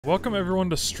Welcome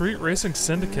everyone to Street Racing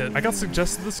Syndicate. I got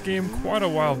suggested this game quite a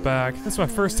while back. It's my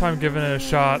first time giving it a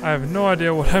shot. I have no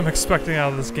idea what I'm expecting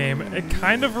out of this game. It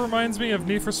kind of reminds me of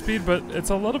Need for Speed, but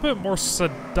it's a little bit more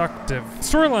seductive. The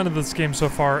storyline of this game so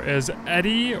far is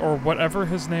Eddie, or whatever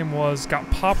his name was, got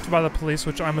popped by the police,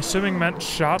 which I'm assuming meant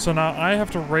shot. So now I have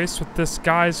to race with this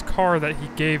guy's car that he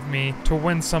gave me to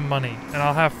win some money. And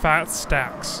I'll have fat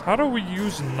stacks. How do we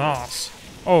use NOS?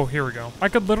 Oh, here we go. I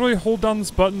could literally hold down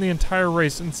this button the entire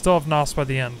race and still have NOS by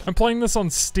the end. I'm playing this on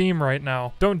Steam right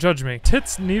now. Don't judge me.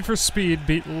 Tits Need for Speed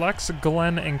beat Lex,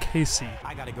 Glenn, and Casey.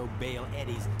 I gotta go bail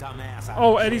Eddie's dumbass out.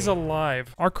 Oh, Eddie's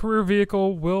alive. Our career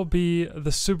vehicle will be the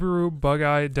Subaru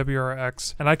Bug-Eye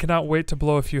WRX, and I cannot wait to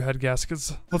blow a few head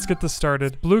gaskets. Let's get this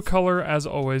started. Blue color, as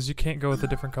always. You can't go with a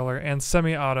different color. And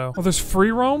semi-auto. Oh, there's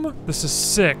free roam? This is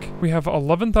sick. We have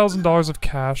 $11,000 of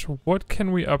cash. What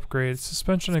can we upgrade?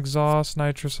 Suspension, exhaust,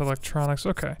 nitrous, electronics.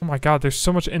 Okay. Oh my god, there's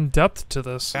so much in-depth to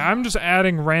this. I'm just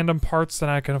adding random parts that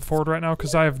I can afford right now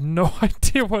because I have no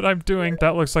idea what I'm doing.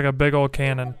 That looks like a big old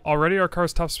cannon. Already our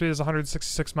car's top speed is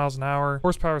 166 miles an hour.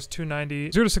 Horsepower is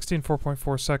 290. 0 to 16,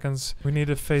 4.4 seconds. We need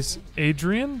to face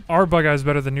Adrian. Our Bug-Eye is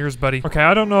better than yours, buddy. Okay,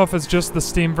 I don't know if it's just the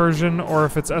Steam version or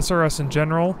if it's SRS in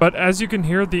general, but as you can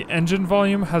hear, the engine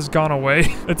volume has gone away.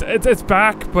 It's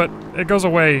back, but it goes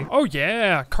away. Oh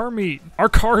yeah, car meet. Our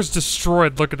car is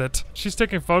destroyed. Look at it. She's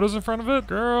taking photos in front of it?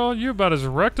 Girl, you about as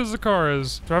wrecked as the car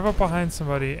is. Drive up behind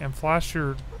somebody and flash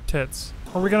your tits.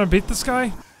 Are we gonna beat this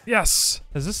guy? Yes!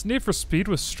 Is this Need for Speed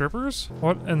with strippers?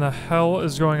 What in the hell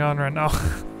is going on right now?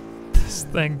 This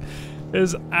thing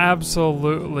is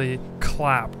absolutely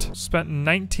clapped. Spent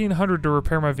 $1,900 to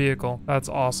repair my vehicle. That's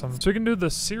awesome. So we can do the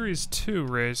Series 2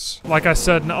 race. Like I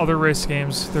said in other race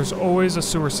games, there's always a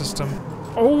sewer system.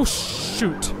 Oh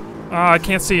shoot. I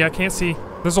can't see, I can't see.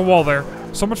 There's a wall there.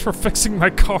 So much for fixing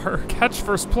my car. Catch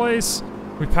first place.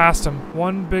 We passed him.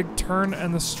 One big turn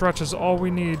and the stretch is all we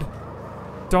need.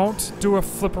 Don't do a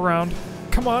flip around.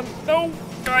 Come on. No,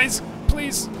 guys,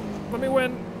 please. Let me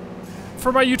win.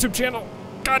 For my YouTube channel.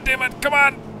 God damn it. Come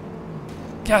on.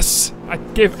 Yes. I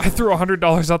threw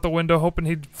 $100 out the window hoping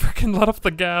he'd freaking let off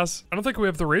the gas. I don't think we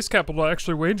have the race capital to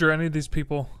actually wager any of these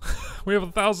people. We have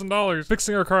 $1,000.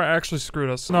 Fixing our car actually screwed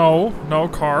us. No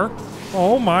car.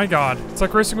 Oh my god. It's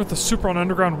like racing with the Supra on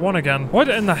Underground 1 again. What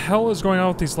in the hell is going on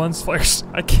with these lens flares?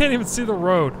 I can't even see the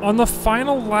road. On the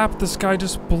final lap, this guy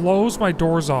just blows my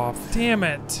doors off. Damn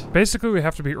it. Basically, we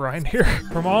have to beat Ryan here.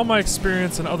 From all my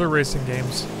experience in other racing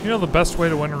games, you know the best way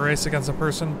to win a race against a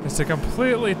person is to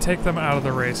completely take them out of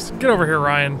the race. Get over here,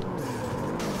 Ryan.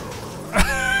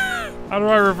 How do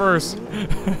I reverse?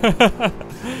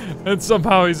 And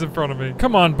somehow he's in front of me.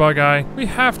 Come on, Bug-Eye. We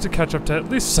have to catch up to at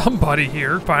least somebody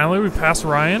here. Finally, we passed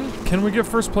Ryan. Can we get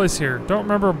first place here? Don't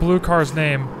remember a blue car's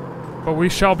name, but we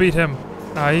shall beat him.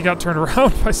 He got turned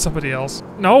around by somebody else.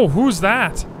 No, who's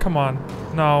that? Come on.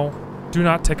 No. Do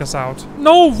not take us out.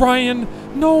 No, Ryan!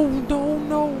 No.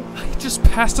 He just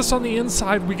passed us on the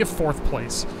inside. We get fourth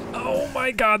place. Oh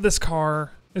my god, this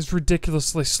car is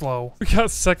ridiculously slow. We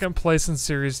got second place in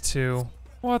Series 2.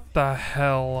 What the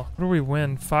hell? What do we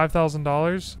win?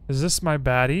 $5,000? Is this my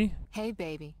baddie? Hey,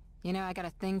 baby. You know I got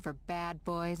a thing for bad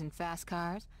boys and fast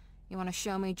cars. You want to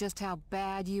show me just how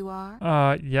bad you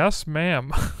are? Yes,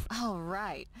 ma'am. All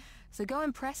right. So go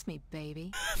impress me,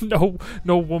 baby. No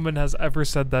woman has ever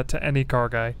said that to any car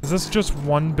guy. Is this just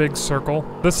one big circle?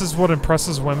 This is what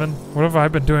impresses women? What have I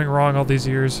been doing wrong all these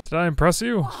years? Did I impress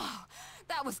you? Oh,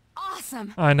 that was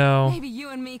awesome. I know. Maybe you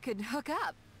and me could hook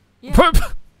up. Yeah.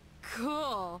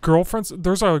 Cool. Girlfriends?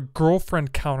 There's a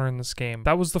girlfriend counter in this game.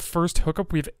 That was the first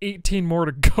hookup. We have 18 more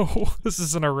to go. This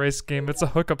isn't a race game. It's a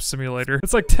hookup simulator.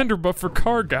 It's like Tinder, but for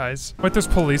car guys. Wait, there's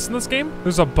police in this game?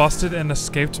 There's a busted and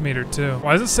escaped meter, too.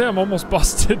 Why does it say I'm almost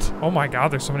busted? Oh my god,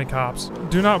 there's so many cops.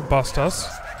 Do not bust us.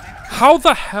 How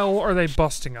the hell are they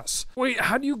busting us? Wait,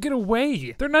 how do you get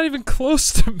away? They're not even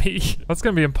close to me. That's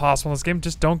gonna be impossible in this game.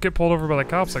 Just don't get pulled over by the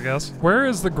cops, I guess. Where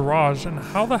is the garage and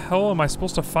how the hell am I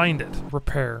supposed to find it?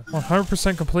 Repair.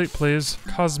 100% complete, please.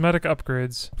 Cosmetic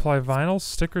upgrades. Apply vinyl,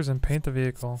 stickers, and paint the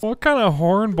vehicle. What kind of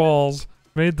hornballs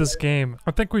made this game?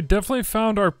 I think we definitely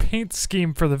found our paint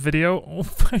scheme for the video. Oh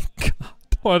my god.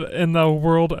 What in the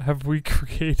world have we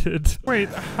created? Wait,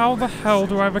 how the hell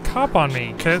do I have a cop on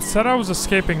me? Okay, it said I was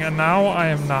escaping and now I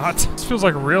am not. This feels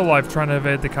like real life trying to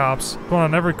evade the cops. Going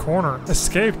on every corner.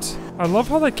 Escaped. I love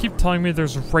how they keep telling me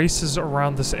there's races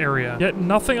around this area, yet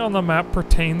nothing on the map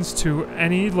pertains to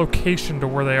any location to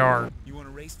where they are. You want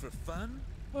to race for fun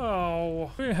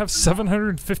Oh, we have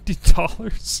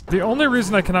 $750. The only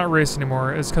reason I cannot race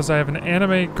anymore is because I have an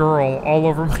anime girl all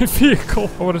over my vehicle.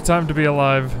 What a time to be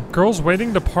alive. Girls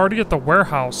waiting to party at the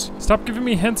warehouse. Stop giving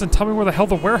me hints and tell me where the hell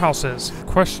the warehouse is.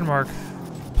 Question mark.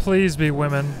 Please be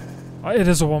women. It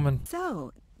is a woman.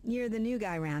 So, you're the new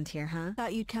guy around here, huh?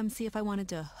 Thought you'd come see if I wanted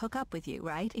to hook up with you,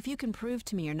 right? If you can prove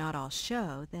to me you're not all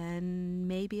show, then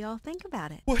maybe I'll think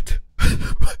about it. What?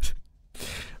 What?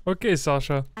 Okay,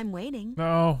 Sasha. I'm waiting.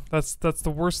 No, that's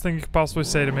the worst thing you could possibly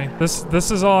say to me.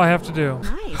 This is all I have to do.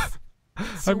 Nice.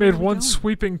 I made one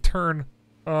sweeping turn.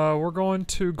 We're going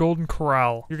to Golden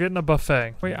Corral. You're getting a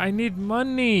buffet. Wait, I need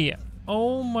money.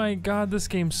 Oh my god, this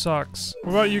game sucks.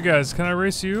 What about you guys? Can I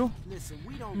race you?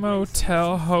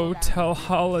 Motel, hotel,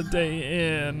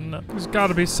 Holiday Inn. There's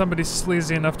gotta be somebody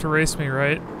sleazy enough to race me,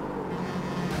 right?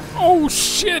 Oh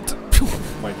shit!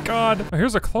 Oh my god. Oh,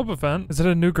 here's a club event. Is it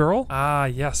a new girl? Ah,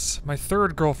 yes. My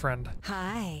third girlfriend.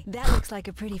 Hi. That looks like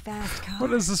a pretty fast car.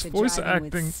 What is this voice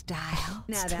acting? With style.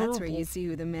 Now that's terrible. where you see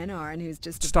who the men are and who's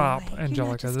just a Stop, boy.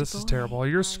 Angelica. This is terrible.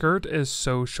 Your skirt is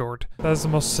so short. That is the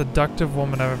most seductive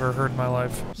woman I've ever heard in my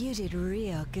life. You did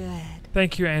real good.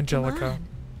 Thank you, Come Angelica. on.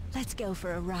 Let's go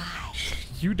for a ride.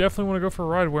 You definitely want to go for a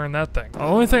ride wearing that thing. The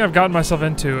only thing I've gotten myself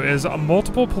into is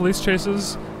multiple police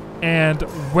chases and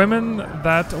women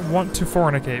that want to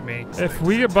fornicate me. If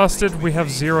we get busted, we have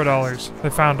 $0. They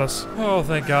found us. Oh,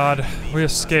 thank God. We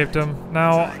escaped them.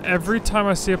 Now, every time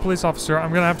I see a police officer,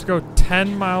 I'm gonna have to go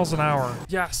 10 miles an hour.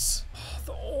 Yes.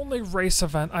 The only race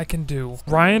event I can do.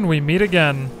 Ryan, we meet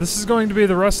again. This is going to be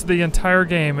the rest of the entire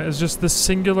game, is just this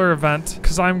singular event,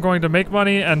 because I'm going to make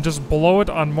money and just blow it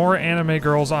on more anime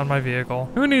girls on my vehicle.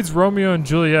 Who needs Romeo and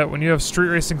Juliet when you have Street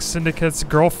Racing Syndicate's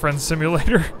Girlfriend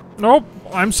Simulator? Nope,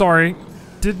 I'm sorry.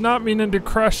 Did not mean to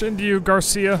crash into you,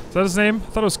 Garcia. Is that his name? I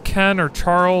thought it was Ken or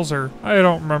Charles or... I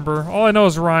don't remember. All I know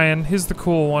is Ryan. He's the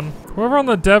cool one. Whoever on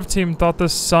the dev team thought the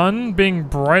sun being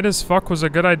bright as fuck was a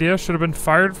good idea should have been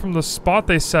fired from the spot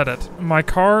they set it. My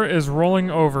car is rolling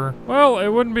over. Well, it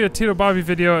wouldn't be a Tito Bobby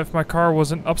video if my car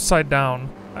wasn't upside down.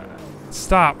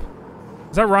 Stop.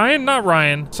 Is that Ryan? Not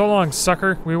Ryan. So long,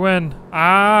 sucker. We win.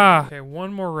 Ah. Okay,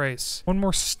 one more race. One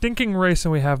more stinking race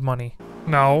and we have money.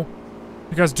 No.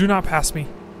 You guys do not pass me.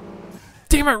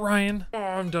 Damn it, Ryan. Oh,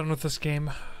 I'm done with this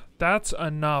game. That's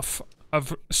enough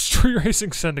of Street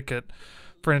Racing Syndicate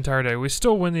for an entire day. We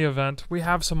still win the event. We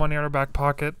have some money in our back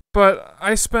pocket. But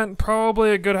I spent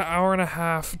probably a good hour and a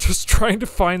half just trying to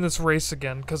find this race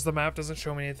again because the map doesn't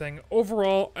show me anything.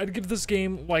 Overall, I'd give this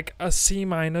game like a C-,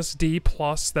 D+.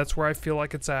 That's where I feel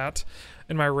like it's at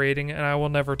in my rating, and I will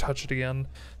never touch it again.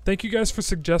 Thank you guys for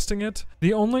suggesting it.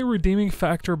 The only redeeming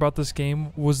factor about this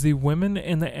game was the women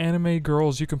and the anime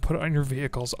girls you can put on your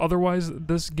vehicles. Otherwise,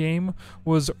 this game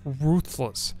was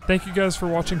ruthless. Thank you guys for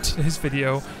watching today's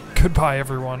video. Goodbye,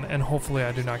 everyone, and hopefully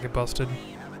I do not get busted.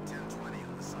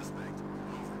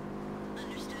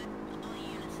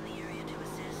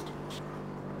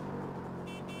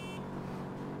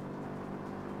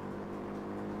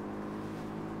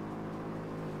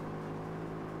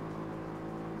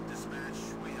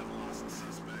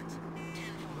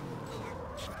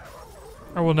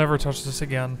 I will never touch this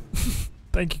again.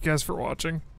 Thank you guys for watching.